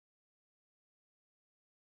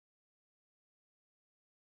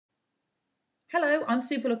Hello, I'm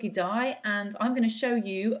Super Lucky Di and I'm going to show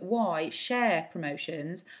you why share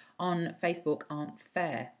promotions on Facebook aren't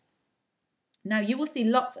fair. Now you will see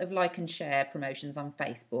lots of like and share promotions on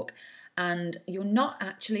Facebook and you're not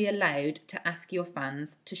actually allowed to ask your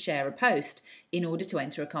fans to share a post in order to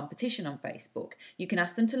enter a competition on Facebook. You can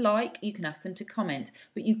ask them to like, you can ask them to comment,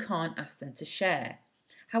 but you can't ask them to share.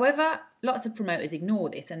 However, lots of promoters ignore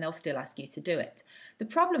this and they'll still ask you to do it. The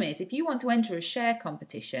problem is if you want to enter a share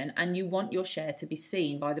competition and you want your share to be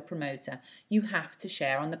seen by the promoter, you have to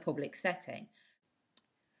share on the public setting.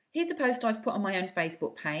 Here's a post I've put on my own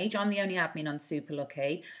Facebook page. I'm the only admin on Super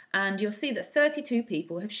Lucky and you'll see that 32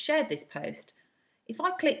 people have shared this post. If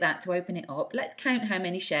I click that to open it up, let's count how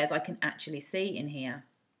many shares I can actually see in here.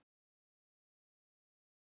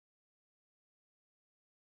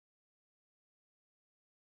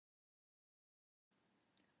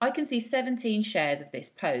 I can see 17 shares of this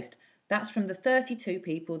post. That's from the 32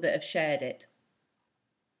 people that have shared it.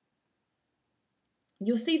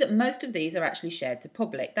 You'll see that most of these are actually shared to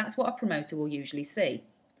public. That's what a promoter will usually see.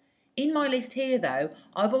 In my list here though,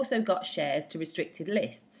 I've also got shares to restricted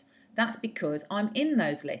lists. That's because I'm in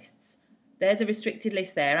those lists. There's a restricted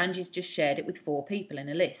list there, Angie's just shared it with 4 people in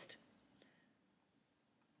a list.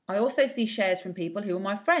 I also see shares from people who are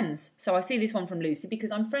my friends. So I see this one from Lucy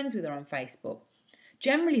because I'm friends with her on Facebook.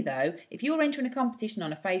 Generally though, if you're entering a competition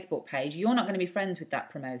on a Facebook page, you're not going to be friends with that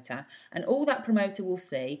promoter and all that promoter will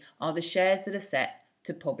see are the shares that are set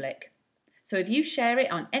to public. So if you share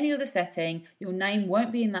it on any other setting, your name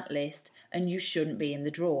won't be in that list and you shouldn't be in the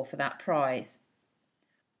draw for that prize.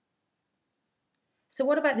 So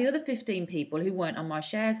what about the other 15 people who weren't on my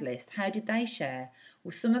shares list? How did they share?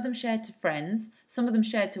 Well, some of them shared to friends, some of them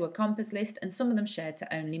shared to a Compass list, and some of them shared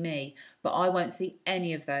to only me, but I won't see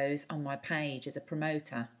any of those on my page as a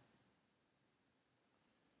promoter.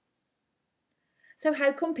 So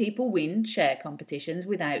how come people win share competitions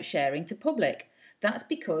without sharing to public? That's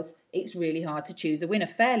because it's really hard to choose a winner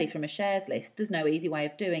fairly from a shares list. There's no easy way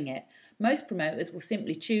of doing it. Most promoters will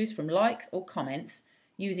simply choose from likes or comments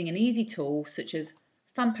using an easy tool such as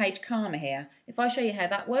Fan Page Karma here. If I show you how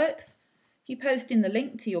that works, if you post in the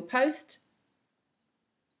link to your post,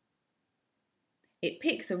 it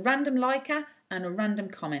picks a random liker and a random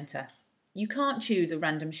commenter. You can't choose a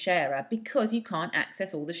random sharer because you can't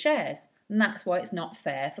access all the shares, and that's why it's not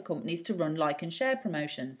fair for companies to run like and share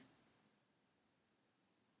promotions.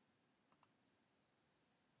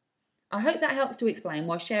 I hope that helps to explain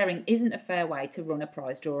why sharing isn't a fair way to run a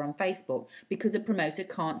prize draw on Facebook because a promoter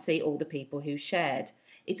can't see all the people who shared.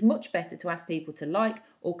 It's much better to ask people to like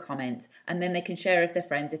or comment and then they can share with their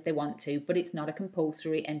friends if they want to, but it's not a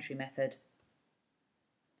compulsory entry method.